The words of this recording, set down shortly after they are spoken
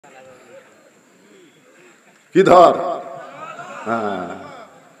কি ধর? হ্যাঁ,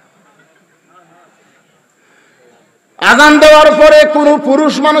 আযান দেওয়ার পরে কোন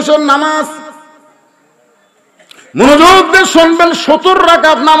পুরুষ মানুষের নামাজ, মনোযোগ দিয়ে শুনবেন, 70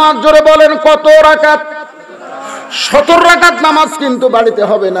 রাকাত নামাজ। জোরে বলেন কত রাকাত? 70 রাকাত নামাজ কিন্তু বাড়িতে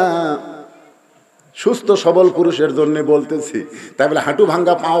হবে না। সুস্থ সবল পুরুষের জন্য বলতেছি, তাই বলে হাঁটু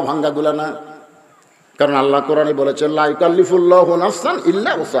ভাঙ্গা পাও ভাঙ্গা গুলা না। কারণ আল্লাহ কোরআনে বলেছেন লা ইউকাল্লিফুল্লাহু নাফসান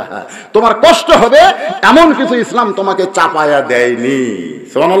ইল্লা উসাহা, তোমার কষ্ট হবে এমন কিছু ইসলাম তোমাকে চাপায়া দেয়নি।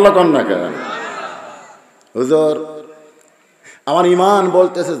 সুবহানাল্লাহ কোন না কেন? হুজুর আমার ঈমান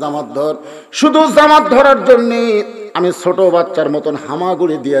বলতেছে জামাত ধর। শুধু জামাত ধরার জন্য আমি ছোট বাচ্চার মতন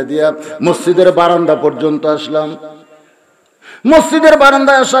হামাগুড়ি দিয়া দিয়া মসজিদের বারান্দা পর্যন্ত আসলাম। মসজিদের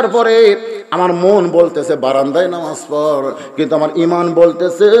বারান্দায় আসার পরে আমার মন বলতেছে বারান্দায় নামাজ পড়, কিন্তু আমার ঈমান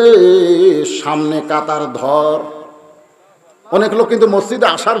বলতেছে সামনে কাতার ধর। অনেক লোক কিন্তু মসজিদে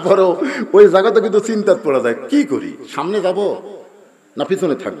আসার পরেও ওই জায়গাতে কিন্তু চিন্তা পড়ে যায়, কি করি, সামনে যাব না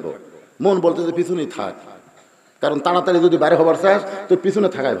পিছনে থাকবো? মন বলতেছে পিছনেই থাক, কারণ তাড়াতাড়ি যদি বাইরে হবার চাস তো পিছনে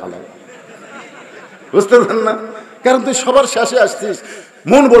থাকাই ভালো। বুঝতে পারেন না? কারণ তুই সবার শেষে আসছিস।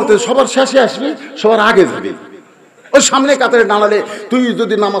 মন বলতে সবার শেষে আসবি, সবার আগে যাবি। ওই সামনে কাতারে দাঁড়ালে তুই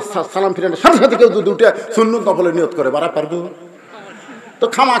যদি নামাজ সালাম ফিরে সাথে সাথে কেউ যদি উঠে সুন্নত নফলে নিয়ত করে বাড়া পারবো তো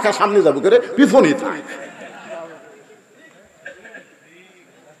খামাখা সামনে যাবো করে পিছনেই থাক।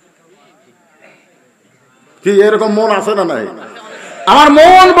 কি এরকম মন আছে না নাই? আমার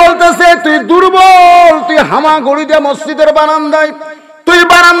মন বলতেছে তুই দুর্বল, তুই হামাগুড়ি দিয়ে মসজিদের বারান্দায়, তুই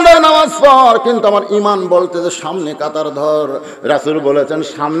বারান্দায় নামাজ পড়, কিন্তু আমার ঈমান বলতেছে সামনে কাতার ধর। রাসূল বলেছেন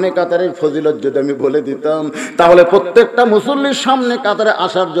সামনে কাতারের ফজিলত যদি আমি বলে দিতাম তাহলে প্রত্যেকটা মুসল্লির সামনে কাতারে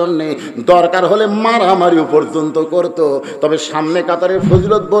আসার জন্য দরকার হলে মারামারি পর্যন্ত করত। তবে সামনে কাতারের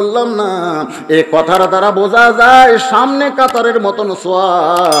ফজিলত বললাম না, এই কথার দ্বারা বোঝা যায় সামনে কাতারের মতন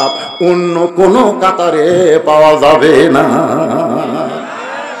সওয়াব অন্য কোনো কাতারে পাওয়া যাবে না।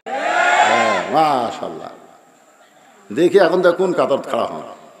 মাশাআল্লাহ, দেখি এখন তো কোন কাতার খাড়া হয়।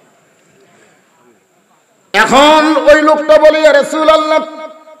 এখন ওই লোকটা বলে ইয়া রাসূলুল্লাহ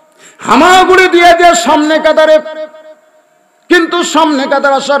হামাগুড়ি দিয়ে দিয়ে সামনে কাতারে, কিন্তু সামনে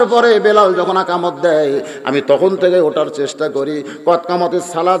কাতার আসার পরে বেলাল যখন আকামত দেয় আমি তখন থেকে ওঠার চেষ্টা করি। কত কামাতের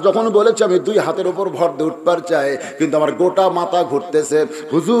সালাত যখন বলেছে আমি 2 হাতের উপর ভর দিয়ে উঠবার চাই, কিন্তু আমার গোটা মাথা ঘুরতেছে,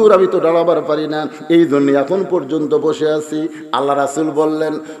 হুজুর আমি তো দাঁড়াবার পারি না, এই জন্য এখন পর্যন্ত বসে আছি। আল্লাহ রাসূল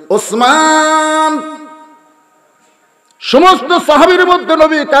বললেন ওসমান। সমস্ত সাহাবীর মধ্যে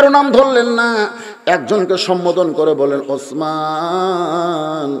নবী কারো নাম ধরলেন না, একজনকে সম্বোধন করে বলেন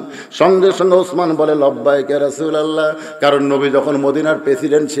ওসমান। সঙ্গে সঙ্গে ওসমান বলে লব্বাইক ইয়া রাসূলুল্লাহ। কারণ নবী যখন মদিনার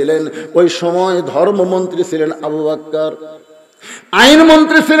প্রেসিডেন্ট ছিলেন ওই সময় ধর্মমন্ত্রী ছিলেন আবু বকর,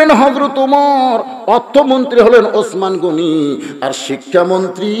 আইনমন্ত্রী ছিলেন হযরত ওমর, অর্থমন্ত্রী হলেন ওসমান গনি, আর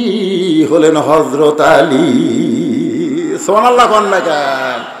শিক্ষামন্ত্রী হলেন হযরত আলী। সুবহানাল্লাহ কোন না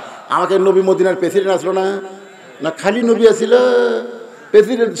কেন? আমাকে নবী মদিনার প্রেসিডেন্ট আসলো না, না খালি নবী ছিল,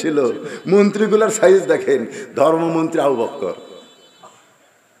 প্রেসিডেন্ট ছিল। মন্ত্রীগুলার সাইজ দেখেন, ধর্মমন্ত্রী আবু বকর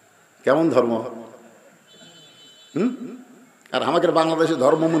কেমন ধর্ম, আর আমাদের বাংলাদেশে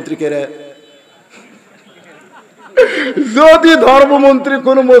ধর্মমন্ত্রী কে রে? যদি ধর্মমন্ত্রী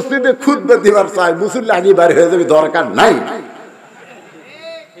কোন মসজিদে খুতবা দিবার চায় মুসল্লি আগে বাইরে হয়ে যাবে, দরকার নাই।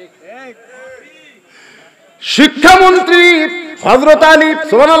 শিক্ষামন্ত্রী হযরত আলী,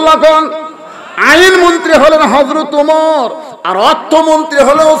 সুবহানাল্লাহ কোন। আইনমন্ত্রী হলেন হযরত ওমর, আর অর্থমন্ত্রী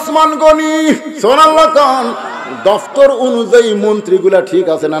হলো ওসমান গনি, সুবহানাল্লাহ কোন। দফতর অনুযায়ী মন্ত্রীগুলা ঠিক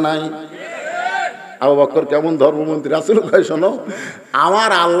আছে না নাই? আবু বকর কেমন ধর্মমন্ত্রী? রাসূল কয় শোনো, আমার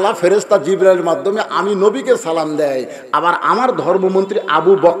আল্লাহ ফেরেশতা জিবরাইলের মাধ্যমে আমি নবীকে সালাম দেয়, আবার আমার ধর্মমন্ত্রী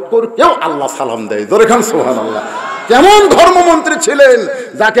আবু বকরকেও আল্লাহ সালাম দেয়। জোরে খান সুবহানাল্লাহ। কেমন ধর্মমন্ত্রী ছিলেন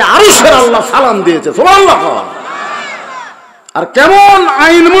যাকে আরশের আল্লাহ সালাম দিয়েছে, সুবহানাল্লাহ। আর কেমন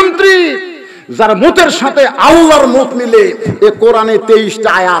আইনমন্ত্রী যার মতের সাথে আল্লাহর মত মিলে এ কোরআনে 23টা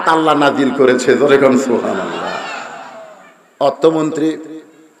আয়াত আল্লাহ নাজিল করেছে। জোরে খান সুবহানাল্লাহ। অর্থমন্ত্রী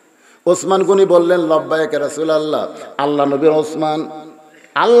ওসমান গনি বললেন লব্বাইক ইয়া রাসূলুল্লাহ। আল্লাহ নবী ওসমান,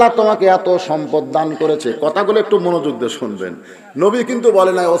 আল্লাহ তোমাকে এত সম্পদ দান করেছে, কথাগুলো একটু মনোযোগ দিয়ে শুনবেন। নবী কিন্তু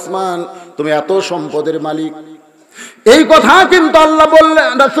বলে নাই ওসমান তুমি এত সম্পদের মালিক, এই কথা কিন্তু আল্লাহ বললেন,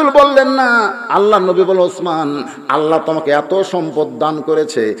 রাসূল বললেন না। আল্লাহ নবী বলে ওসমান আল্লাহ তোমাকে এত সম্পদ দান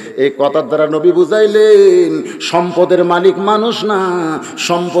করেছে, এই কথার দ্বারা নবী বুঝাইলেন সম্পদের মালিক মানুষ না,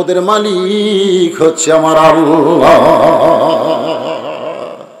 সম্পদের মালিক হচ্ছে আমার আল্লাহ।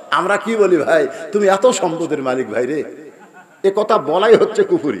 আমরা কি বলি ভাই, তুমি এত সম্পদের মালিক ভাই রে, এ কথা বলাই হচ্ছে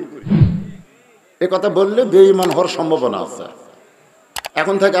কুফরি। এ কথা বললে বেঈমান হওয়ার সম্ভাবনা আছে।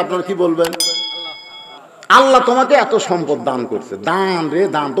 এখন থেকে আপনারা কি বলবেন? আল্লাহ তোমাকে এত সম্পদ দান করছে। দান রে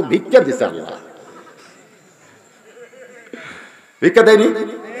দান, তো ভিক্ষা দিছে আল্লাহ। ভিক্ষা দেয়নি?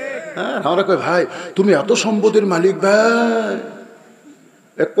 হ্যাঁ, আমরা কই ভাই তুমি এত সম্পদের মালিক ভাই,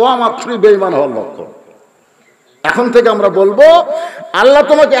 কোয়া মাত্রই বেঈমান হওয়ার লক্ষণ। এখন থেকে আমরা বলবো আল্লাহ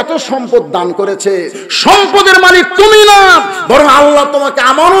তোমাকে এত সম্পদ দান করেছে, সম্পদের মালিক তুমি না, বরং আল্লাহ তোমাকে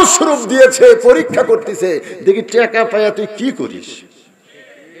আমানত স্বরূপ দিয়েছে, পরীক্ষা করতেছে, দেখি টাকা পাইয়া তুই কি করিস।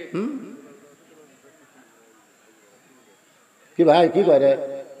 কি ভাই কি করে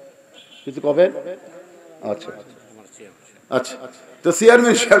কিছু কবে? আচ্ছা আচ্ছা, তো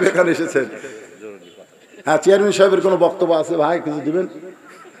চেয়ারম্যান সাহেব এখানে এসেছেন। হ্যাঁ, চেয়ারম্যান সাহেবের কোনো বক্তব্য আছে ভাই, কিছু দিবেন?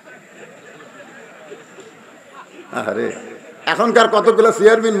 আরে এখনকার কতগুলো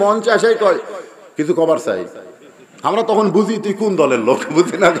চেয়ারম্যান মঞ্চে আসাই কয় কিছু কবার চাই, আমরা তখন বুঝি তুই কোন দলের লোক,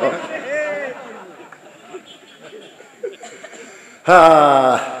 বুঝি না।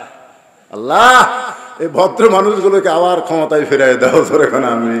 হ্যাঁ, আল্লাহ এই ভদ্র মানুষগুলোকে আবার ক্ষমতায় ফিরাই দাও তোর এখন।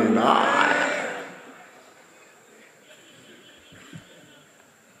 আমি না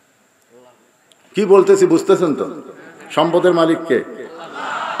কি বলতেছি বুঝতেছেন তো? সম্পদের মালিককে?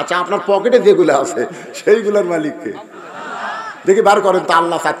 আচ্ছা, আপনার পকেটে যেগুলো আছে সেইগুলোর মালিককে দেখি বার করেন তো।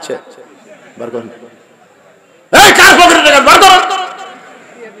 আল্লাহ চাচ্ছে, বার করেন। কার পকেটে টাকা বার করেন?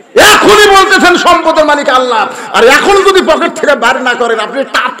 এখনই বলতেছেন সম্পদের মালিক আল্লাহ, আর এখন যদি পকেট থেকে বার না করেন আপনি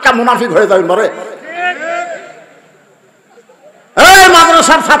টাটকা মুনাফিক হয়ে যাবেন। বলে এই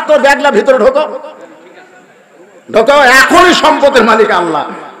মাদ্রাসার ছাত্র ব্যাগলা ভিতরে ঢোকো ঢোকো, এখনই সম্পদের মালিক আল্লাহ।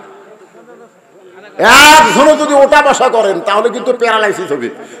 একজনও যদি ওটা বসা করেন তাহলে কিন্তু প্যারালাইসিস হবে।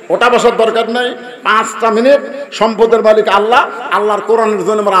 ওটা বসার দরকার নাই, 5টা মিনিট সম্পদের মালিক আল্লাহ। আল্লাহর কোরআনের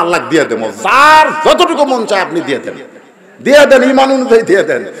জন্য আমরা আল্লাহ দিয়ে দেবো, যার যতটুকু মন চায় আপনি দিয়ে দেন, দিয়ে দেন, ইমান অনুযায়ী দিয়ে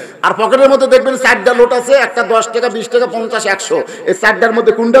দেন। আর পকেটের মধ্যে দেখবেন 4টা লোট আছে, একটা 10 টাকা, 20 টাকা, 50, 100। এই 4টার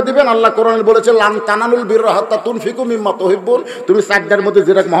মধ্যে কোনটা দিবেন? আল্লাহ কোরআনে বলেছে লান তানালুল বিররা হাত্তা তুনফিকু মিম্মা তুহিব্বুন। তুমি 4টার মধ্যে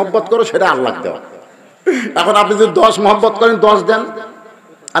যেটা মহব্বত করো সেটা আল্লাহ দেওয়া। এখন আপনি যদি 10 মহব্বত করেন 10 দেন,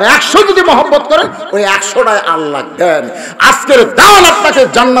 আর 100 যদি মহব্বত করেন ওই 100টাই আল্লাহ দেন। আজকের দাওয়াত আপনাকে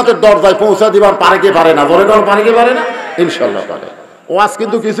জান্নাতের দরজায় পৌঁছা দিবার পারে কি পারে না? বলে দাও, পারে কি পারে না? ইনশাআল্লাহ পারে। ওয়াজ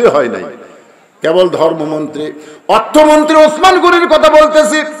কিন্তু কিছুই হয় নাই, কেবল ধর্মমন্ত্রী অর্থমন্ত্রী ওসমান গনির কথা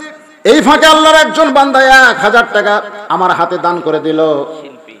বলতেছি। এই ফাঁকে আল্লাহর একজন বান্দা 1000 টাকা আমার হাতে দান করে দিল।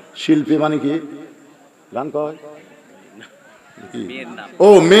 শিল্পী মানে কি দান কয়? ও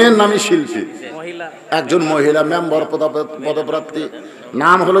মেয়ের নামই শিল্পী, একজন মহিলা মেম্বার পদপ্রার্থী,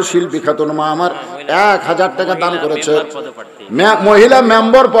 নাম হলো শিল্পী খাতুন মা আমার, 1000 টাকা দান করেছে। মহিলা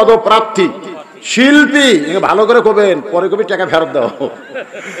মেম্বার পদপ্রার্থী শিল্পী, ভালো করে কবেন, পরে কবি টাকা ফেরত দাও।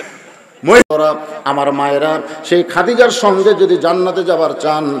 আমার মায়েরা, সেই খাদিজার সঙ্গে যদি জান্নাতে যাবার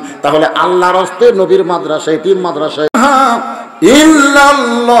চান তাহলে আল্লাহর হস্তে নবীর মাদ্রাসায়, তিন মাদ্রাসায়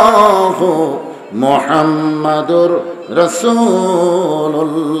ইল্লাল্লাহু মুহাম্মাদুর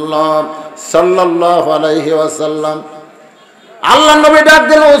রাসূলুল্লাহ সাল্লাল্লাহু আলাইহি ওয়াসাল্লাম। আল্লাহ নবী ডাক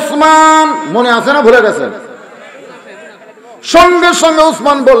দিল ওসমান, মনে আছে না ভুলে গেছেন? সঙ্গে সঙ্গে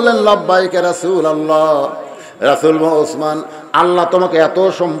ওসমান বললেন লাব্বাইক ইয়া রাসূলুল্লাহ। রাসূল ওসমান, আল্লাহ তোমাকে এত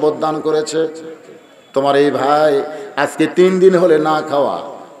সম্পদ দান করেছে, তোমার এই ভাই আজকে 3 দিন হলে না খাওয়া।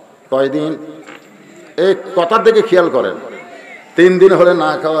 কয়দিন? এই কথার দিকে খেয়াল করেন, 3 দিন হলে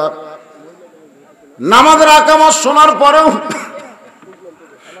না খাওয়া। নামাজের আকামত শোনার পরেও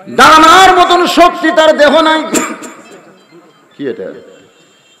দানার মতন শক্তি তার দেহ নাই। কি এটা?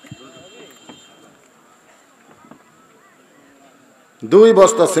 দুই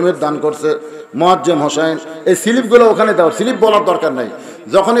বস্তা সিমেন্ট দান করছে মুয়াজ্জেম হোসেন। এই স্লিপগুলো ওখানে দাও, স্লিপ বলার দরকার নাই,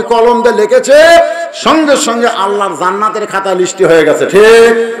 যখনই কলম দিয়ে লিখেছে সঙ্গে সঙ্গে আল্লাহর জান্নাতের খাতা লিস্টি হয়ে গেছে।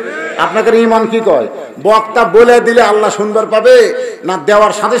 ঠিক? আপনাকে ইমান কি কয়? বক্তা বলে দিলে আল্লাহ শুনবার পাবে না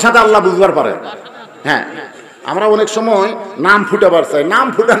দেওয়ার সাথে সাথে আল্লাহ বুঝবার পারে? হ্যাঁ, আমরা অনেক সময় নাম ফুটাবার চাই, নাম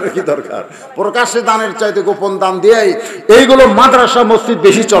ফুটানোর কি দরকার? প্রকাশ্যে দানের চাইতে গোপন দান দিয়েই এইগুলো মাদ্রাসা মসজিদ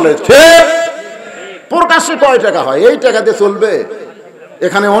বেশি চলে। ঠিক? প্রকাশ্যে কয় টাকা হয়? এই টাকা দিয়ে চলবে?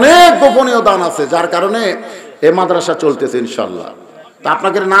 এখানে অনেক গোপনীয় দান আছে, যার কারণে এই মাদ্রাসা চলতেছে ইনশাল্লাহ। তা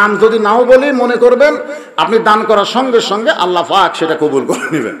আপনাকে নাম যদি নাও বলি, মনে করবেন আপনি দান করার সঙ্গে সঙ্গে আল্লাহ পাক সেটা কবুল করে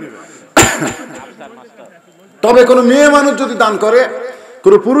নেবেন। তবে কোনো মেয়ে মানুষ যদি দান করে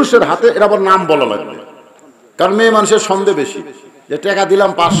কোনো পুরুষের হাতে, এর আবার নাম বলা লাগবে, কারণ মেয়ে মানুষের সন্দেহ বেশি যে টাকা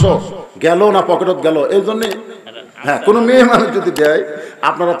দিলাম 500 গেল না পকেটত গেল, এই জন্যে। হ্যাঁ, কোনো মেয়ে মানুষ যদি দেয়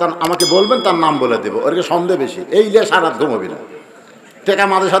আপনারা তার আমাকে বলবেন, তার নাম বলে দেবো, ওরকে সন্দেহ বেশি। এই লিয়ে সারা রাত ঘুমাবি না, টাকা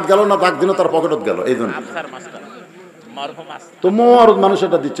মাঝে সাথে গেল না, তাক দিন তার পকেটত গেল, এই জন্য। তো মরদ মানুষ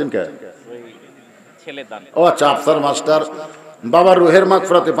এটা দিচ্ছেন কে? ও আচ্ছা, আফসার মাস্টার বাবার রুহের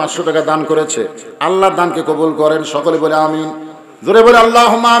মাগফিরাতে 500 টাকা দান করেছে। আল্লাহর দানকে কবুল করেন, সকলে বলে আমিন। জোরে বলে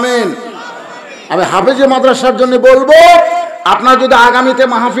আল্লাহুম্মা আমিন। আমি হাফেজে মাদ্রাসার জন্য বলবো, আপনারা যদি আগামীতে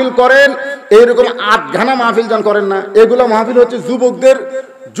মাহফিল করেন এইরকম আধখানা মাহফিল যান করেন না, এগুলো মাহফিল হচ্ছে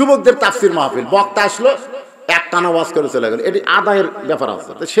যুবকদের তাফসির মাহফিল। বক্তা আসলো, একটানা ওয়াজ করে চলে গেল, এটি আদায়ের ব্যাপার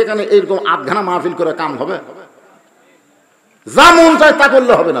আছে। তো সেখানে এইরকম আধখানা মাহফিল করে কাম হবে? যা মন চায় তা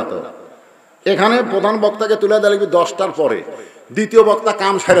করলে হবে না তো। এখানে প্রধান বক্তাকে তুলে দেওয়া লাগবে 10টার পরে, দ্বিতীয় বক্তা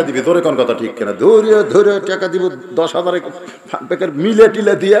কাম সারা দিবে। ধরে কোন কথা ঠিক কিনা? ধরে টাকা দিব 10,000 মিলে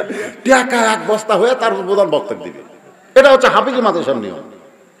টিলে দিয়ে টাকা এক বস্তা হয়ে তারপর প্রধান বক্তা দিবে। এটা হচ্ছে হাফিজি মাদ্রাসার নিয়ম।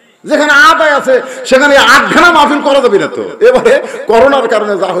 যেখানে আদায় আছে সেখানে আধখানা মাহফিল করা যাবে না তো। এবারে করোনার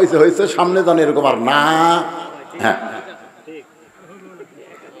কারণে যা হয়েছে হয়েছে, সামনে জানি এরকম আর না। হ্যাঁ,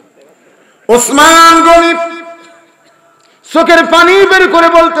 ওসমান গনি চোখের পানি বের করে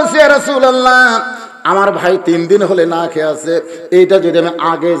বলতেছে, ইয়া রাসূলুল্লাহ, আমার ভাই 3 দিন হলে না খেয়ে আছে। এইটা যদি আমি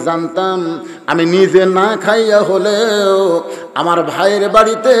আগে জানতাম, আমি নিজে না খাইয়া হলেও আমার ভাইয়ের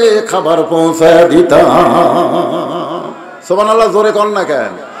বাড়িতে খাবার পৌঁছায় দিতাম। সুবহানাল্লাহ, জোরে কর না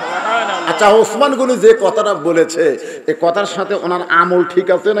কেন? আচ্ছা, ওসমান গনি যে কথাটা বলেছে, এই কথার সাথে ওনার আমল ঠিক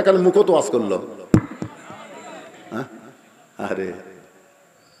আছে না? কেন মুখত ওয়াজ করলো? আরে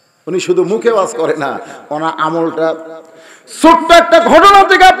উনি শুধু মুখে ওয়াজ করে না, ওনার আমলটা। ছোট্ট একটা ঘটনা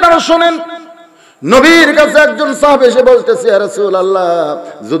থেকে আপনারা শোনেন। নবীর কাছে একজন সাহাবী এসে বলতেছে, ইয়া রাসূলুল্লাহ,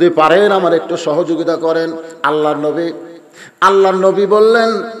 যদি পারেন আমার একটু সহযোগিতা করেন। আল্লাহর নবী বললেন,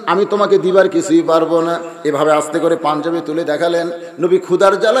 আমি তোমাকে দিবার কিছুই পারবো না। এভাবে আস্তে করে পাঞ্জাবি তুলে দেখালেন। নবী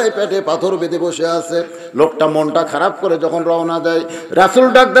ক্ষুধার জ্বালায় পেটে পাথর বেঁধে বসে আছে। লোকটা মনটা খারাপ করে যখন রওনা দেয়, রাসূল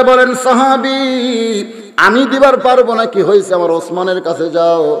ডাকতে বলেন, সাহাবী, আমি দিবার পারবো না, কি হয়েছে? আমার ওসমানের কাছে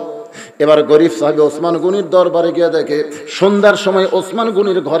যাও। এবার গরিব সাহেব ওসমান গনির দরবারে গিয়ে দেখে সন্ধ্যার সময় ওসমান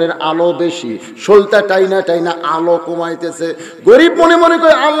গনির ঘরের আলো বেশি, সলতা টাইনা আলো কমাইতেছে। গরিব মনে মনে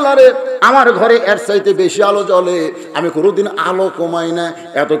করে, আল্লাহ রে, আমার ঘরে এর চাইতে বেশি আলো জ্বলে, আমি কোনোদিন আলো কমাই না,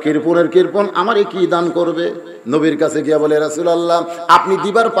 এত কৃপণ আমারে কি দান করবে? নবীর কাছে গিয়া বলে, রাসূলুল্লাহ, আপনি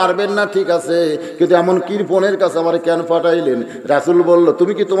দিবার পারবেন না ঠিক আছে, কিন্তু এমন কৃপণের কাছে আমার কেন পাঠাইলেন? রাসূল বলল,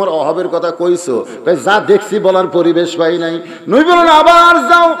 তুমি কি তোমার অভাবের কথা কইছো? যা দেখছি বলার পরিবেশ পাই নাই। নবী বললেন, আবার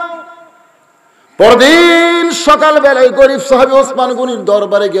যাও। পরদিন সকাল বেলায় গরিব সাহাবী ওসমান গনির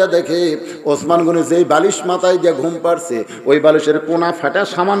দরবারে গিয়া দেখে ওসমান গনি যেই বালিশ মাথায় দিয়ে ঘুম পাড়ছে, ওই বালিশের কোনা ফাটা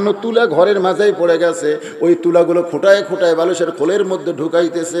সামান্য তুলা ঘরের মাঝেই পড়ে গেছে। ওই তুলাগুলো খুঁটায় বালিশের খোলের মধ্যে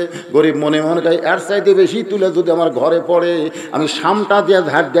ঢুকাইতেছে। গরিব মনে মনে কয়, এর চাইতে বেশি তুলে যদি আমার ঘরে পড়ে, আমি সামটা দিয়ে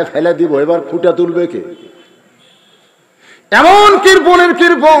ঝাড় দিয়ে ফেলে দিব, এবার ফুটা তুলবে কে? এমন কৃপণ,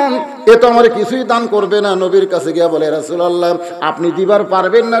 এ তো আমার কিছুই দান করবে না। নবীর কাছে গিয়া বলে, রাসূলুল্লাহ, আপনি দিবার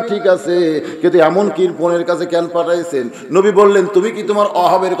পারবেন না ঠিক আছে, কিন্তু এমন কৃপণের কাছে কেন পাঠাইছেন? নবী বললেন, তুমি কি তোমার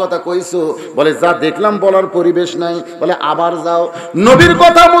অভাবের কথা কইছো? বলে, যা দেখলাম বলার পরিবেশ নাই। বলে, আবার যাও। নবীর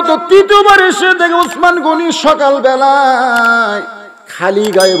কথা মতো তৃতীয়বার এসে দেখে ওসমান গনি সকাল বেলায় খালি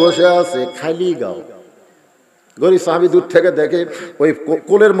গায়ে বসে আছে, খালি গাও। গরিব সাহাবী দূর থেকে দেখে ওই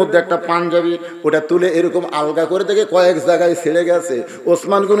কোলের মধ্যে একটা পাঞ্জাবি, ওটা তুলে এরকম আলগা করে দেখে কয়েক জায়গায় ছিঁড়ে গেছে।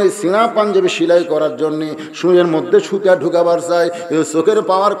 ওসমান গনি সিনা পাঞ্জাবি সেলাই করার জন্য সুইয়ের মধ্যে সুতা ঢুকাবার চায়, চোখের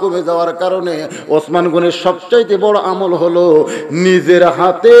পাওয়ার কমে যাওয়ার কারণে ওসমান গনির সবচাইতে বড় আমল হলো নিজের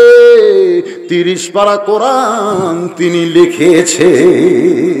হাতে 30 পারা কোরআন তিনি লিখেছে।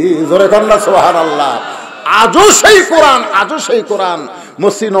 জোরে কন্যা সুবহানাল্লাহ। আজও সেই কোরআন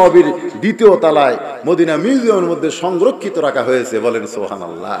মসজিদ নববীর 2য় তলায় মদিনা মিউজিয়ামের মধ্যে সংরক্ষিত রাখা হয়েছে। বলেন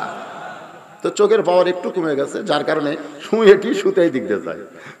সুবহানাল্লাহ। তো চোখের পাওয়ার একটু কমে গেছে, যার কারণে শুতেই দিক দিয়ে যায়।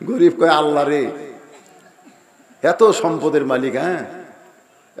 গরিব কয়, আল্লাহ রে, এত সম্পদের মালিক, হ্যাঁ,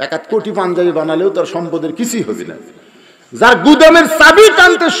 1 কোটি পাঞ্জাবি বানালেও তার সম্পদের কিছুই হবে না। যার গুদামের চাবি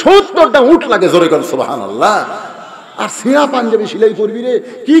টানতে 70টা উট লাগে। জোরে কর সুবহানাল্লাহ। আর সিনা পাঞ্জাবি সেলাই করবি রে,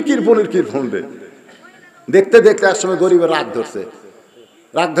 কি কৃপণ রে। দেখতে দেখতে একসময় গরিবের রাগ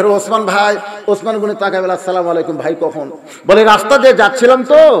ধরে ওসমান গনি তাকায় বলে, আসসালামু আলাইকুম। ভাই কখন? বলে, রাস্তা দিয়ে যাচ্ছিলাম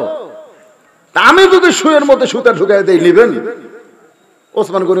তো, আমি যদি সুইয়ের মধ্যে সুতা ঢুকাই দেই, নিবেন?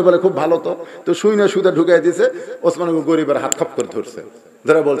 ওসমান গনি বলে, খুব ভালো। তো সুই না সুতা ঢুকাই দিয়েছে। ওসমান গরিবের হাত খপ করে ধরছে,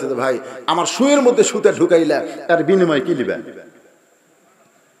 ধরে বলছে, ভাই, আমার সুইয়ের মধ্যে সুতা ঢুকাইলা, তার বিনিময় কি নিবেন?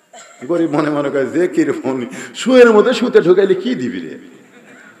 গরিব মনে মনে করে, যে কিরকম, সুইয়ের মধ্যে সুতা ঢুকাইলে কি দিবি রে?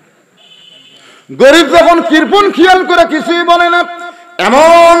 গরিব যখন কৃপণ খেয়াল করে কিছুই বলে না।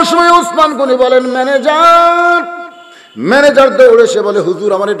 এমন সময় ওসমান গনি বলেন, ম্যানেজার দৌড়ে এসে বলে, হুজুর,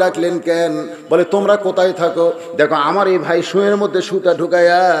 আমারে ডাকলেন কেন? বলে, তোমরা কোথায় থাকো? দেখো, আমার এই ভাই সুয়ের মধ্যে সুতা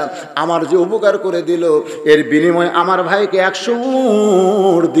ঢুকাইয়া আমার যে উপকার করে দিল, এর বিনিময়ে আমার ভাইকে 100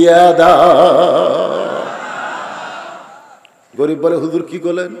 উট দিয়া দাও। গরিব বলে, হুজুর কি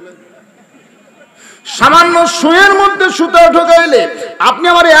করলেন? সামান্য সুয়ের মধ্যে সুতা ঢোকাইলে আপনি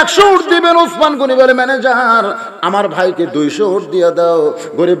আমার 100 উট দিবেন। ওসমান গনি বলে ম্যানেজার আমার ভাইকে 200 উট দিয়ে দাও।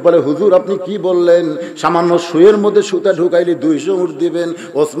 গরিব বলে হুজুর আপনি কি বললেন, সামান্য সুয়ের মধ্যে সুতা ঢোকাইলে 200 উট দিবেন।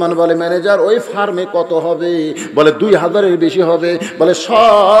 ওসমান বলে ম্যানেজার ওই ফার্মে কত হবে? বলে 2000-এর বেশি হবে। বলে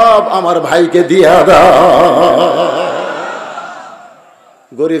সব আমার ভাইকে দিয়ে দাও।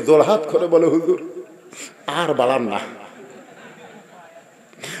 গরিব জোড়হাত করে বলে হুজুর আর বাড়ান না,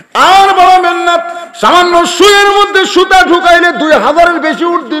 আর বাড়াবেন না। সামান্য সুয়ের মধ্যে সুতা ঢুকাইলে 2000-এর বেশি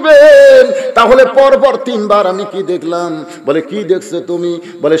উঠ দিবেন। তাহলে পরপর 3 বার আমি কি দেখলাম? বলে কি দেখছো তুমি?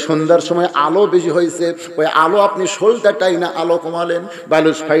 বলে সন্ধ্যার সময় আলো বেশি হয়েছে, ওই আলো আপনি শোলটা টাইনা আলো কমালেন,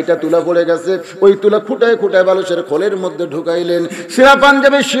 বালুস ফাইটা তুলা পড়ে গেছে, ওই তুলা খুঁটায় খুঁটায় বালুসের খোলের মধ্যে ঢুকাইলেন। সিরা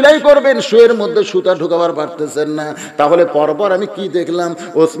পাঞ্জাবে সেলাই করবেন, সুয়ের মধ্যে সুতা ঢুকাবার পারতেছেন না। তাহলে পরপর আমি কি দেখলাম?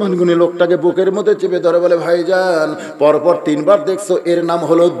 ওসমান গনি লোকটাকে বুকের মধ্যে চেপে ধরে বলে ভাইজান পরপর 3 বার দেখছো, এর নাম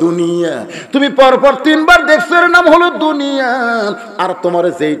হলো দুনিয়া। তুমি পরপর 3 বার দেখছো, এর নাম হলো দুনিয়া। আর তোমার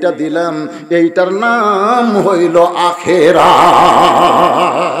যেইটা দিলাম এইটার নাম হইল আখিরাত।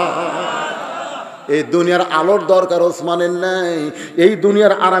 এই দুনিয়ার আলোর দরকার ওসমানের নাই, এই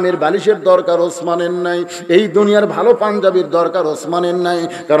দুনিয়ার আরামের বালিশের দরকার ওসমানের নাই, এই দুনিয়ার ভালো পাঞ্জাবির দরকার ওসমানের নাই।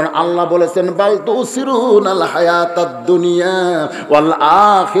 কারণ আল্লাহ বলেছেন বাল তুসিরুনাল হায়াতাদ দুনিয়া ওয়াল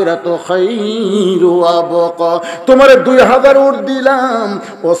আখিরাতু খায়রু ওয়া আবকা। তোমারে 2000 উট দিলাম,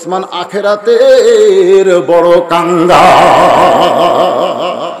 ওসমান আখিরাতের বড় কাঙ্গাল।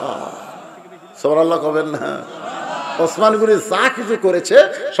 সুবহানাল্লাহ কবেন না? ওসমান গনি যা কিছু করেছে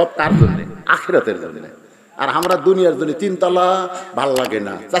সব তার জন্য, আখিরাতের জন্য। আর আমরা দুনিয়ার জন্য 3 তলা ভালো লাগে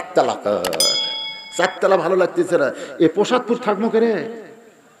না, 4 তলা, 4 তলা ভালো লাগতেছে না। এ প্রসাদপুর থাকবো কে রে?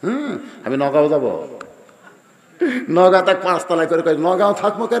 আমি নগাঁও যাব, নগাঁও তাক 5 তলায় করে নগাঁও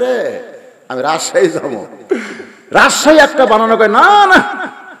থাকবো কে রে? আমি রাজশাহী যাবো, রাজশাহী একটা বানানো কয় না না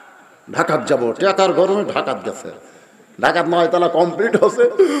ঢাকাত যাবো, টাকার গরমে ঢাকাত গেছে, ঢাকাত 9 তলা কমপ্লিট হচ্ছে,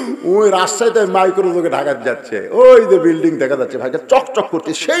 ওই রাজশাহীতে মাইক্রো যোগে ঢাকাত যাচ্ছে। ওই যে বিল্ডিং দেখা যাচ্ছে ভাইকে চকচক করতে,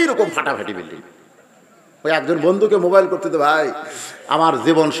 সেই রকম ফাটাফাটি বিল্ডিং। ওই একজন বন্ধুকে মোবাইল করতে, ভাই আমার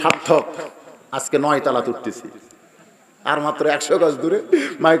জীবন সার্থক, আজকে 9 তলা তুলতেছি। আর মাত্র 100 গজ দূরে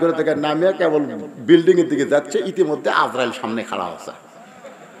মাইক্রো থেকে নামিয়ে কেবল বিল্ডিং এর দিকে যাচ্ছে, ইতিমধ্যে আজরাইল সামনে খাড়া আছে।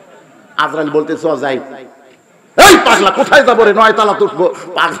 আজরাইল বলতে চ যাই, এই পাগলা কোথায় যাবো রে? 9 তলা তুলবো।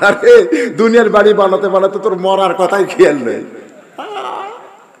 পাগলা রে, দুনিয়ার বাড়ি বানাতে বানাতে তোর মরার কথাই খেয়াল নেই।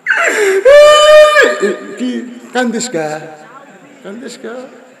 কি কান্দিস কা? কান্দিস কা?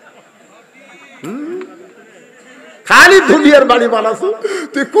 খালি দুনিয়ার বাড়ি বানাছো,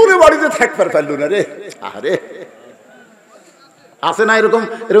 তুই কোন বাড়িতে থাকবার পারলু না রে? আরে আছে না এরকম,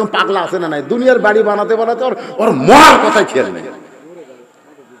 এরকম পাগলা আছে না নাই? দুনিয়ার বাড়ি বানাতে বানাতে ওর মরার কথাই খেয়াল নেই।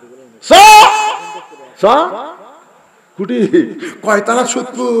 কয়তালা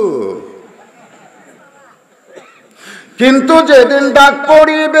সুতপু? কিন্তু যেদিন ডাক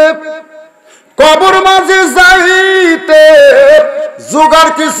পড়িবে কবর মাঝে যাইতে,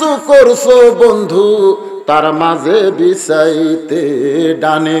 জোগাড় কিছু করছো বন্ধু তার মাঝে বিছাইতে।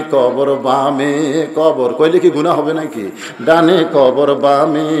 ডানে কবর বামে কবর, কইলে কি গুনাহ হবে নাকি? ডানে কবর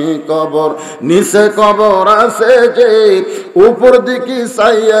বামে কবর, নিচে কবর আছে যে, উপর দিকে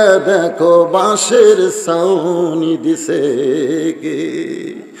চাইয়া দেখো বাঁশের ছাউনি দিছে কে।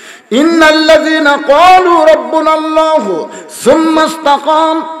 ইন্নাল্লাযীনা ক্বালু রাব্বুনাল্লাহু সুম্মা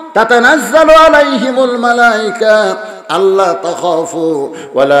ইসতাকাম তাতানাজ্জালু আলাইহিমুল মালায়েকা আল্লা তাখাফু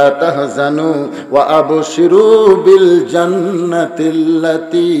ওয়ালা তাহজানু ওয়া আবশিরু বিল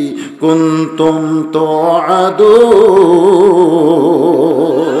জান্নাতিল্লাতী কুনতুম তুআদুন।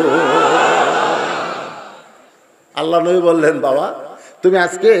 আল্লাহ নবী বললেন বাবা তুমি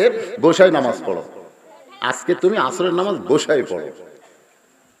আজকে বসাই নামাজ পড়ো, আজকে তুমি আসরের নামাজ বসাই পড়ো,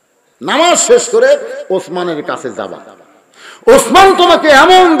 নামাজ শেষ করে ওসমানের কাছে যাবা, ওসমান তোমাকে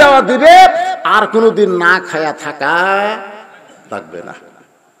এমন দেওয়া দিবে আর কোনোদিন না খায়া থাকা লাগবে না।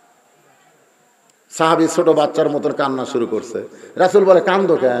 সাহাবী ছোট বাচ্চার মতন কান্না শুরু করছে। রাসূল বলে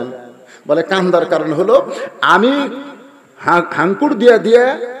কান্দো কেন? বলে কান্দার কারণ হলো আমি হাঙ্কুর দিয়ে দিয়ে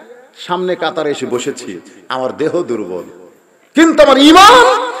সামনে কাতারে এসে বসেছি, আমার দেহ দুর্বল, কিন্তু আমার ঈমান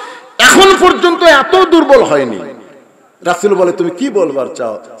এখন পর্যন্ত এত দুর্বল হয়নি। রাসূল বলে তুমি কি বলবার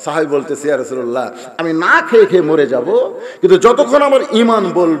চাও? সাহাবী বলতেছে ইয়া রাসূলুল্লাহ আমি না খেয়ে খেয়ে মরে যাব, কিন্তু যতক্ষণ আমার ঈমান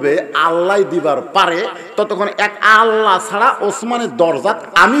বলবে আল্লাহ দিবার পারে ততক্ষণ এক আল্লাহ ছাড়া ওসমানের দরজাত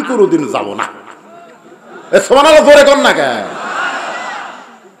আমি কোনোদিন যাব না। সুবহানাল্লাহ জোরে কোন না কেন?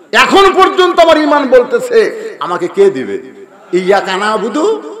 এখন পর্যন্ত আমার ঈমান বলতেছে আমাকে কে দিবে? ইয়াকা নাবুদু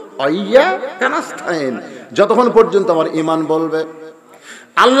ওয়া ইয়াকা নাস্তাইন। যতক্ষণ পর্যন্ত আমার ঈমান বলবে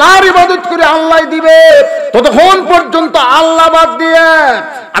আল্লাহর ইবাদত করে আল্লাহ দিবে, ততক্ষণ পর্যন্ত আল্লাহ বাদ দিয়ে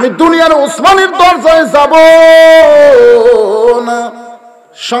আমি দুনিয়ার ওসমানের দরজায় যাব না।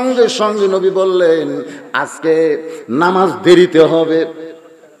 সঙ্গে সঙ্গে নবী বললেন, আজকে নামাজ দেরিতে হবে।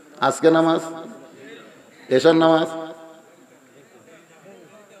 আজকে নামাজ, এশার নামাজ,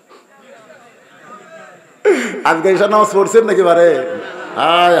 আজকে এশার নামাজ পড়ছেন নাকি? বারে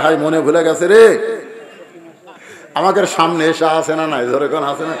হায় হায়, মনে ভুলে গেছে রে। আমাদের সামনে এসা আছে না নাই, ধরে কোন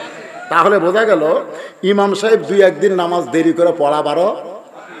আছে না? তাহলে বোঝা গেল ইমাম সাহেব দুই একদিন নামাজ দেরি করে পড়াবারও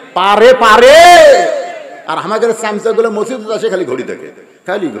পারে পারে। আর আমাদের চামচাগুলো মসজিদ আসে খালি ঘড়ি থাকে,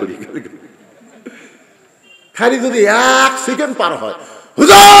 খালি ঘড়ি খালি ঘড়ি। খালি যদি 1 সেকেন্ড পার হয়,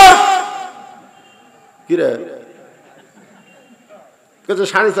 হুজুর কিরে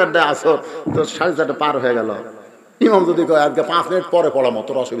 4:30 আসর, তো 4:30 পার হয়ে গেল। ইমাম যদি কয় আজকে 5 মিনিট পরে পড়া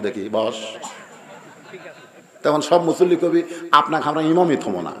মতো, অসুবিধা কি? বস। তখন সব মুসল্লি কবি, আপনাকে আমরা ইমামই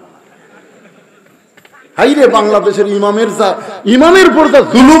থমো না। হাইরে বাংলাদেশের ইমামের উপর যা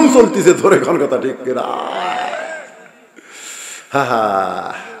জুলুম চলতেছে, ধরে কোন কথা ঠিক কিনা?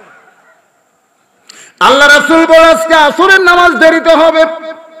 আল্লাহ রাসূল বলে আজকে আসরের নামাজ দেরিতে হবে।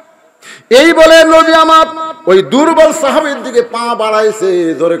 এই বলে নবী আমার ওই দুর্বল সাহাবীর দিকে পা বাড়াইছে।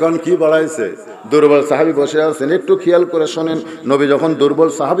 ধরে কোন কি বাড়াইছে? দুর্বল সাহাবী বসে আছেন, একটু খেয়াল করে শোনেন। নবী যখন দুর্বল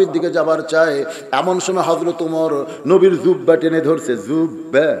সাহাবীর দিকে যাবার চায়, এমন সময় হযরত ওমর নবীর জুব্বা টেনে ধরছে।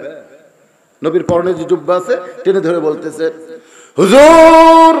 জুব্বা, নবীর পরনে যে জুব্বা আছে, টেনে ধরে বলতেছে,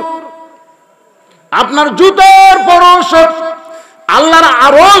 হুজুর আপনার জুতার পরশ আল্লাহর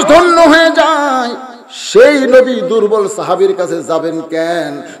আরশ ধন্য হয়ে যায়। সেই নবী দুর্বল সাহাবীর কাছে যাবেন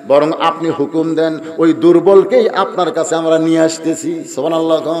কেন? বরং আপনি হুকুম দেন, ওই দুর্বলকেই আপনার কাছে আমরা নিয়ে আসতেছি।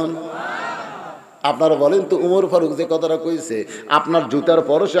 সুবহানাল্লাহ। আপনারা বলেন তো, উমর ফারুক যে কথাটা কইছে, আপনার জুতার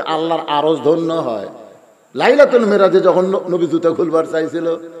পরশে আল্লাহর আরশ ধন্য হয়। লাইলাতুল মিরাজে যখন নবী জুতা খুলবার চাইছিল,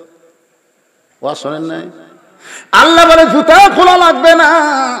 ওয়া শোনেন নাই? আল্লাহ বলে জুতা খোলা লাগবে না,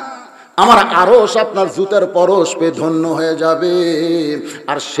 আমার আরশ আপনার জুতার পরশ পেয়ে ধন্য হয়ে যাবে।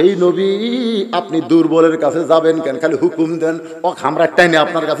 আর সেই নবী আপনি দুর্বলের কাছে যাবেন কেন? খালি হুকুম দেন, ও আমরা টাইনে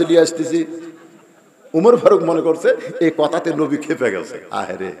আপনার কাছে নিয়ে আসতেছি। উমর ফারুক মনে করছে এই কথাতে নবী খেপে গেছে।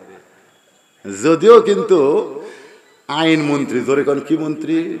 আহারে, যদিও কিন্তু আইন মন্ত্রী, জোরে কোন কি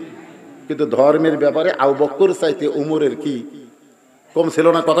মন্ত্রী, কিন্তু ধর্মের ব্যাপারে আবু বকর চাইতে উমরের কি কম ছিল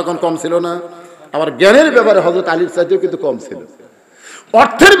না? কতক্ষণ কম ছিল না? আবার জ্ঞানের ব্যাপারে হযরত আলীর চাইতেও কিন্তু কম ছিল।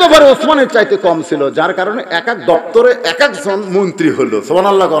 অর্থের ব্যাপারে ওসমানের চাইতে কম ছিল, যার কারণে এক এক দপ্তরে এক একজন মন্ত্রী হলো।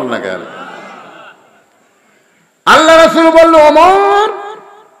 সুবহানাল্লাহ কর না কেন? আল্লাহ রাসূল বলল, ওমর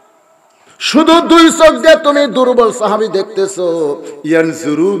শুধু 2 চোখ দিয়ে তুমি দুর্বল সাহাবী দেখতেছো।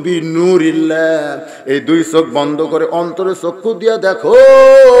 ইয়ানজুরু বিনুরিল্লাহ, এই 2 চোখ বন্ধ করে অন্তরের চক্ষু দিয়া দেখো,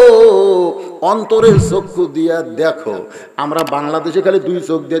 অন্তরের চক্ষু দিয়া দেখো। আমরা বাংলাদেশে খালি 2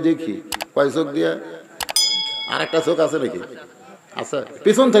 চোখ দিয়ে দেখি। কয় চোখ দিয়া? আরেকটা চোখ আছে নাকি? আছে,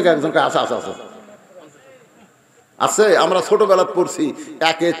 পিছন থেকে একজনকে আছে আছে আছে আছে। আমরা ছোটবেলা পড়ছি,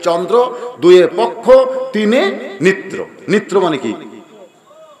 1 চন্দ্র, 2 পক্ষ, 3 নিত্র। নিত্র মানে কি?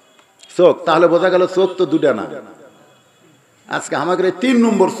 চোখ। তাহলে বোঝা গেল চোখ তো 2টা না। আজকে আমাদের 3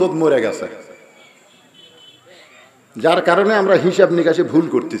 নম্বর চোখ মরে গেছে, যার কারণে আমরা হিসাব নিকাশে ভুল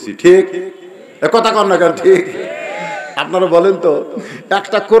করতেছি। ঠিক কথা কর না কেন? ঠিক। আপনারা বলেন তো,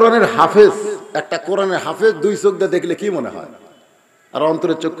 একটা কোরআনের হাফেজ 2 চোখ দিয়ে দেখলে কি মনে হয়? আর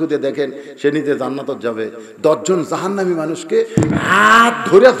অন্তরের চক্ষু দিয়ে দেখেন, সে নিজে জান্নাতত যাবে। 10 জন জাহান্নামী মানুষকে হাত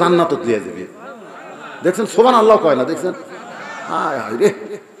ধরে জান্নাতত দিয়ে দেবে। দেখছেন? সুবহানাল্লাহ কয় না? দেখছেন? হায় হায় রে,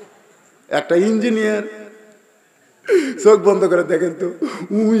 একটা ইঞ্জিনিয়ার চোখ বন্ধ করে দেখেন তো,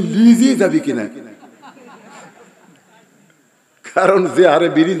 উই লিজে যাবি কিনা। কারণ যে আরে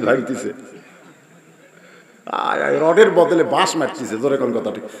ব্রিজ ভাঙতেছে, রডের বদলে বাঁশ মারতেছে। ধরে কোন কথা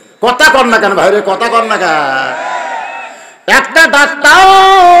ঠিক কথা কর না কেন ভাইরে? কথা কর না কেন? একটা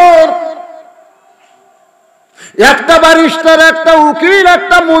ডাক্তার, একটা ব্যারিস্টার, একটা উকিল,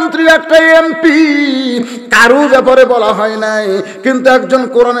 একটা মন্ত্রী, একটা এমপি, কারো ব্যাপারে বলা হয় নাই, কিন্তু একজন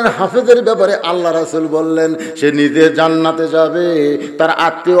কোরআনের হাফেজের ব্যাপারে আল্লাহ রাসূল বললেন, সে নিজে জান্নাতে যাবে, তার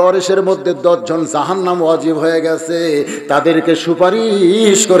আত্মীয় ওয়ারিসের মধ্যে 10 জন জাহান্নাম ওয়াজিব হয়ে গেছে, তাদেরকে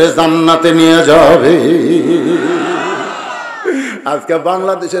সুপারিশ করে জান্নাতে নিয়ে যাবে। আজকে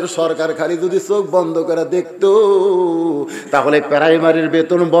বাংলাদেশের সরকার খালি যদি চোখ বন্ধ করে দেখতো, তাহলে প্রাইমারির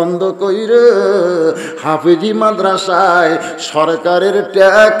বেতন বন্ধ কইরে হাফেজি মাদ্রাসায় সরকারের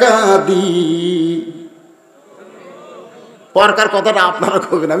টাকা দি। সরকার কথাটা আপনারা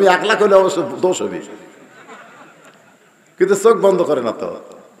কবেন, আমি 1 লাখ হলে অবশ্য দোষ হবে, কিন্তু চোখ বন্ধ করে না তো।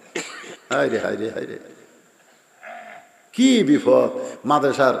 হায়রে হায়রে হায়রে, কি বিপদ!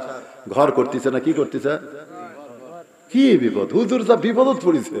 মাদ্রাসার ঘর করতেছে না কি করতেছে? কি বিপদ? হুজুর যা বিপদত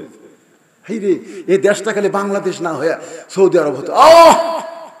পড়েছে। এই রে, এই দেশটা খালি বাংলাদেশ না হয়ে সৌদি আরব হতো।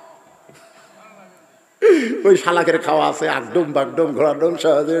 ওই শালাকের খাওয়া আছে, আকডুম বাগডুম ঘোড়াডুম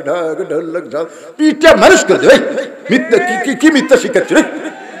সহজে ঢক ঢোলক ঢক পিঠে মানুষ করে দেবে। মিথ্যা কি মিথ্যা শিখাচ্ছি রে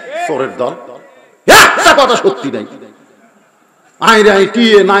চোরের দল, একটা কথা সত্যি নাই। আইরে আই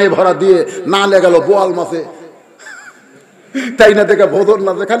টিয়ে নাই ভরা দিয়ে না লেগেল বোয়াল মাছে, তাই না দেখে ভোদর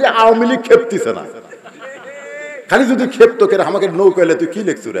না, খালি আওয়ামী লীগ খেপতিছে না। খালি যদি খেপতো কেন আমাকে নৌকাইলে তুই কি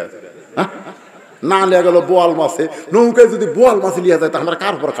লেখছু রে? না লেগেল বোয়াল মাছে, নৌকায় যদি বোয়াল মাছে লিয়া যায় তা আমরা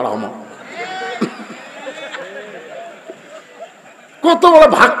কার উপর খাড়া হম? কত বড়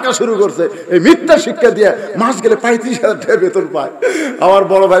ভাগ্যা শুরু করছে এই মিথ্যা শিক্ষা দিয়ে। মাস গেলে 35,000 টাকা বেতন পায়। আমার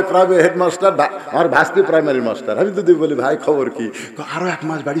বড় ভাই প্রাইমারি হেডমাস্টার, আমার ভাস্তি প্রাইমারি মাস্টার। আমি যদি বলি ভাই খবর কি, আরো 1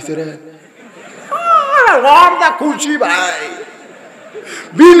 মাস বাড়িছে রে। খুশি ভাই,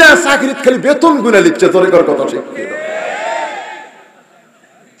 বিনা চাকরিত খালি বেতন গুনে লিখছে। তোর কথা ঠিক।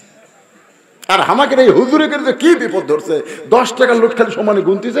 আর আমাকে এই হুজুরে কি বিপদ ধরছে, 10 টাকার লোট খালি সমানে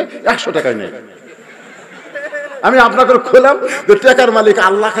গুনতিছে, 100 টাকায় নেই। আমি আপনাকে খোলাম যে টাকার মালিক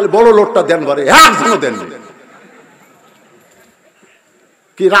আল্লাহ, খালি বড় লোটটা দেন ঘরে, একজনও দেন।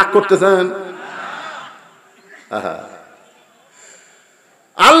 কি রাগ করতেছেন?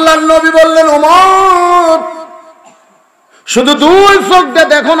 আল্লাহর নবী বললেন, ওমর শুধু 2 চোখ দিয়ে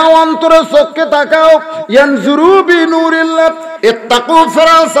দেখো না, অন্তরের চোখকে তাকাও। ইয়ানজুরু বিনুরিল্লাহ ইত্তাকু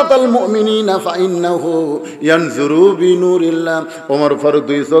ফিরাসাতাল মুমিনিনা ফাইন্নাহু ইয়ানজুরু বিনুরিল্লাহ। ওমর ফারুক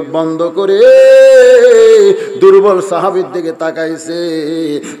 2 চোখ বন্ধ করে দুর্বল সাহাবীর দিকে তাকাইছে।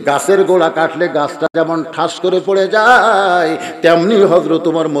 গাছের গোড়া কাটলে গাছটা যেমন ঠাস করে পড়ে যায়, তেমনি হযরত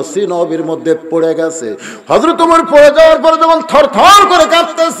ওমর মসজিদ নববীর মধ্যে পড়ে গেছে। হযরত ওমর পড়ে যাওয়ার পরে যখন থরথর করে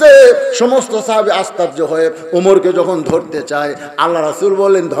কাঁপতেছে, সমস্ত সাহাবী আশ্চর্য হয়ে ওমরকে যখন ধরতে চায়, আল্লাহ রাসূল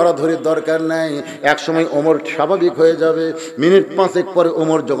বললেন ধরাধরির দরকার নাই, এক সময় ওমর স্বাভাবিক হয়ে যাবে। মিনিট 5 পরে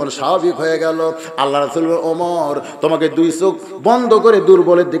ওমর যখন স্বাভাবিক হয়ে গেল, আল্লাহ রাসূল বললেন, ওমর তোমাকে 2 চোখ বন্ধ করে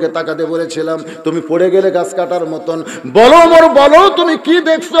দুর্বলের দিকে তাকাতে বলেছিলাম, তুমি পড়ে গেলে গাছ কাটার মতন। বলো ওমর, বলো তুমি কি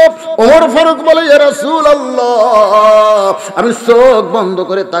দেখছো? ওমর ফারুক বলে, ইয়া রাসূলুল্লাহ, আমি চোখ বন্ধ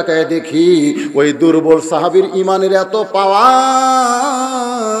করে তাকায় দেখি ওই দুর্বল সাহাবীর ঈমানের এত পাওয়ার,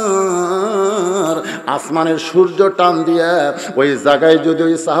 আসমানের সূর্য টান দিয়ে ওই জায়গায় যদি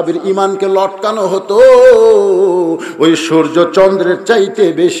ওই সাহাবীর ঈমানকে লটকানো হতো, ওই সূর্য চন্দ্রের চাইতে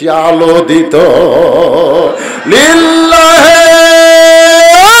বেশি আলো দিত। লিল্লাহি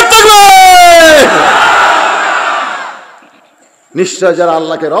তাকবীর। নিশ্চয় যারা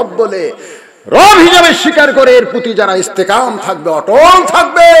আল্লাহকে রব বলে, রব হিসাবে স্বীকার করে, এর প্রতি যারা ইস্তেকাম থাকবে, অটল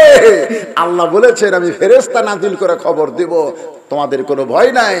থাকবে, আল্লাহ বলেছেন আমি ফেরেশতা নাজিল করে খবর দেব, তোমাদের কোনো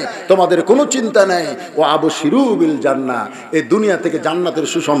ভয় নাই, তোমাদের কোনো চিন্তা নাই। ও আবশিরু বিল জান্নাহ, এই দুনিয়া থেকে জান্নাতের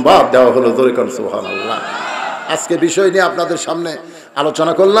সুসংবাদ দেওয়া হলো। জোরে কর সুবহানাল্লাহ। আজকে বিষয় নিয়ে আপনাদের সামনে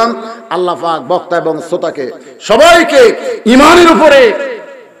আলোচনা করলাম। আল্লাহ পাক বক্তা এবং শ্রোতাকে সবাইকে ঈমানের উপরে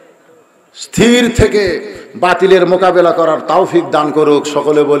স্থির থেকে বাতিলের মোকাবেলা করার তৌফিক দান করুক।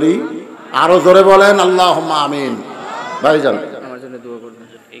 সকলে বলি আরো জোরে বলেন আল্লাহুম্মা আমিন। ভাইজান আমার জন্য দোয়া করবেন।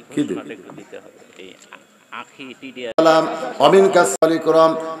 এই ঘোষণাটা একটু দিতে হবে। এই আখি টিডিয়া আমিন কাসালি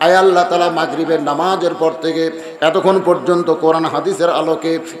করম। আয় আল্লাহ তাআলা, মাগরিবের নামাজের পর থেকে এতক্ষণ পর্যন্ত কোরআন হাদিসের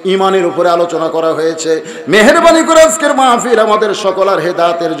আলোকে ঈমানের উপরে আলোচনা করা হয়েছে। মেহেরবানি করে আজকের মাহফিল আমাদের সকলের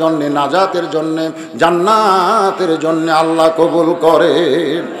হেদায়েতের জন্য, নাজাতের জন্য, জান্নাতের জন্য আল্লাহ কবুল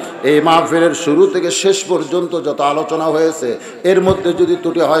করেন। এই মাহফিলের শুরু থেকে শেষ পর্যন্ত যত আলোচনা হয়েছে, এর মধ্যে যদি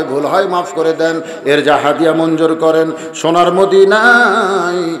ত্রুটি হয়, ভুল হয়, মাফ করে দেন। এর যা হাদিয়া মঞ্জুর করেন সোনার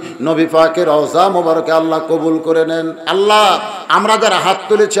মদিনায় নবী পাকের রওজা মোবারকে আল্লাহ কবুল করে নেন। আল্লাহ, আমরা যারা হাত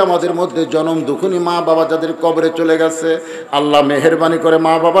তুলেছি, আমাদের মধ্যে জনম দুঃখিনী মা বাবা যাদের কবরে চলে গেছে, আল্লাহ মেহেরবানি করে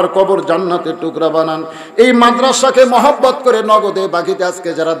মা বাবার কবর জান্নাতের টুকরা বানান। এই মাদ্রাসাকে মহব্বত করে নগদে বাকিতে আজকে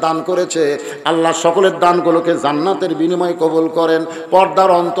যারা দান করেছে, আল্লাহ সকলের দানগুলোকে জান্নাতের বিনিময়ে কবুল করেন।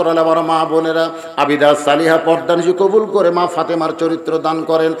 পর্দার অন্তর আমার মা বোনেরা আবিদা সালিহা পর্দা নিশি কবুল করে মা ফাতেমার চরিত্র দান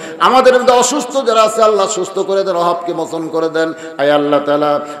করেন। আমাদের মধ্যে অসুস্থ যারা আছে, আল্লাহ সুস্থ করে দেন, অভাবকে মোচন করে দেন। আয় আল্লাহ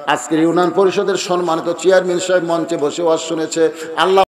তাআলা, আজকের ইউনিয়ন পরিষদের সম্মানিত চেয়ারম্যান সাহেব মঞ্চে বসে ওয়াজ শুনেছে, আল্লাহ